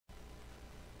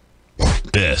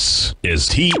This is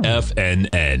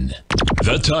TFNN,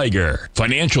 the Tiger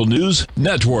Financial News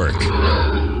Network.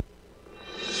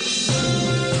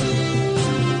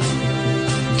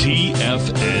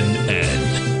 TFNN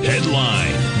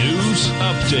Headline News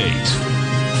Update.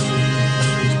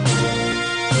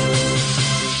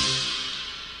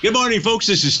 Good morning, folks.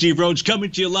 This is Steve Rhodes coming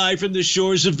to you live from the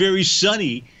shores of very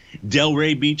sunny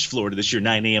Delray Beach, Florida. This is your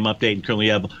 9 a.m. update, and currently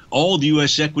have all the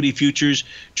U.S. equity futures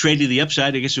trading to the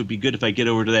upside. I guess it would be good if I get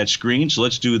over to that screen, so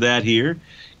let's do that here.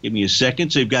 Give me a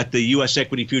second. So you've got the U.S.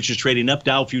 equity futures trading up.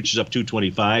 Dow futures up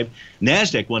 225.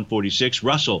 NASDAQ 146.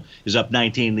 Russell is up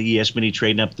 19. The ES Mini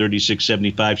trading up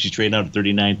 36.75. She's trading out at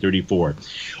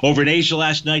 39.34. Over in Asia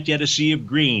last night, you had a sea of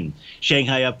green.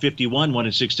 Shanghai up 51, 1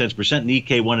 6/10%.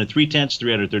 Nikkei 1 3/10,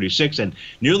 336, and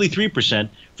nearly 3%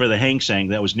 for the Hang Seng.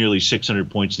 That was nearly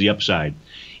 600 points to the upside.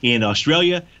 In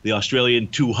Australia, the Australian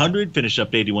 200 finished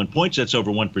up 81 points. That's over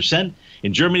 1%.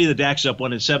 In Germany, the DAX up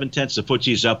 1 7/10. The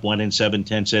FTSE is up 1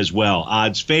 7/10 as well.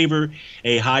 Odds favor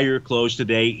a higher close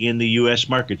today in the U.S.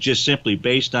 market, just simply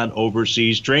based on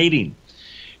overseas trading.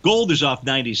 Gold is off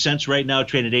 90 cents right now,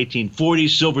 trading at $18.40.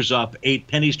 Silver's off 8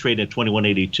 pennies, trading at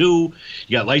 $21.82.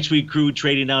 You got light sweet crude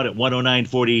trading out at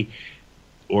 $109.40.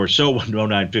 Or so,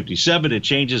 109.57. It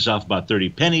changes off about 30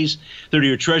 pennies.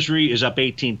 30-year Treasury is up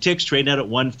 18 ticks, trading out at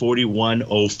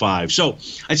 141.05. So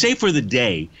I'd say for the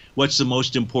day, what's the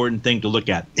most important thing to look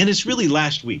at? And it's really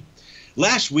last week.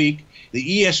 Last week,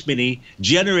 the ES Mini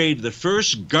generated the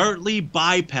first Gartley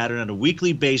buy pattern on a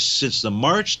weekly basis since the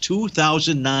March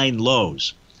 2009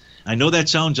 lows. I know that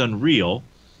sounds unreal,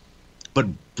 but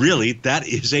really, that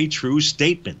is a true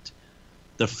statement.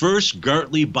 The first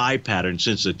Gartley buy pattern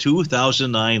since the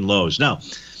 2009 lows. Now,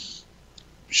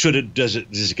 does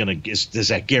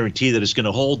that guarantee that it's going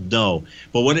to hold? No.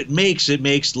 But what it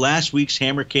makes last week's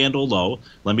hammer candle low.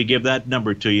 Let me give that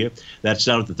number to you. That's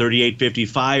down at the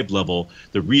 38.55 level,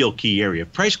 the real key area.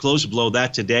 If price closes below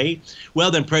that today, well,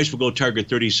 then price will go target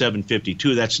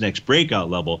 37.52. That's the next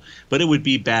breakout level, but it would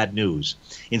be bad news.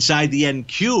 Inside the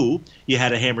NQ, you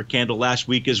had a hammer candle last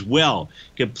week as well,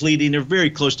 completing or very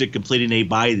close to completing a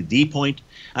buy the D point,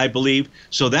 I believe.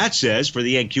 So that says for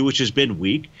the NQ, which has been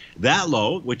weak, that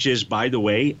low, which is, by the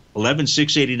way,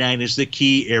 11,689 is the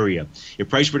key area. If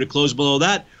price were to close below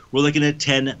that, we're looking at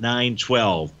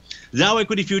 10,912. The Dow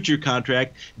equity future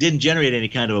contract didn't generate any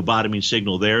kind of a bottoming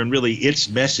signal there, and really its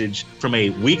message from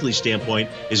a weekly standpoint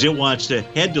is it wants to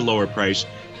head to lower price,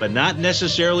 but not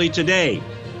necessarily today.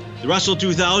 The Russell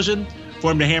 2000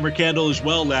 formed a hammer candle as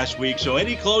well last week, so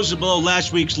any closes below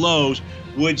last week's lows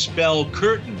would spell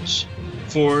curtains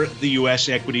for the U.S.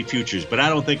 equity futures. But I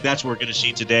don't think that's what we're going to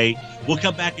see today. We'll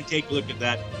come back and take a look at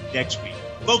that next week.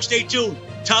 Folks, stay tuned.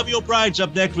 Tommy O'Brien's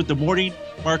up next with the morning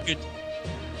market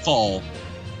fall.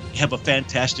 Have a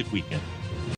fantastic weekend.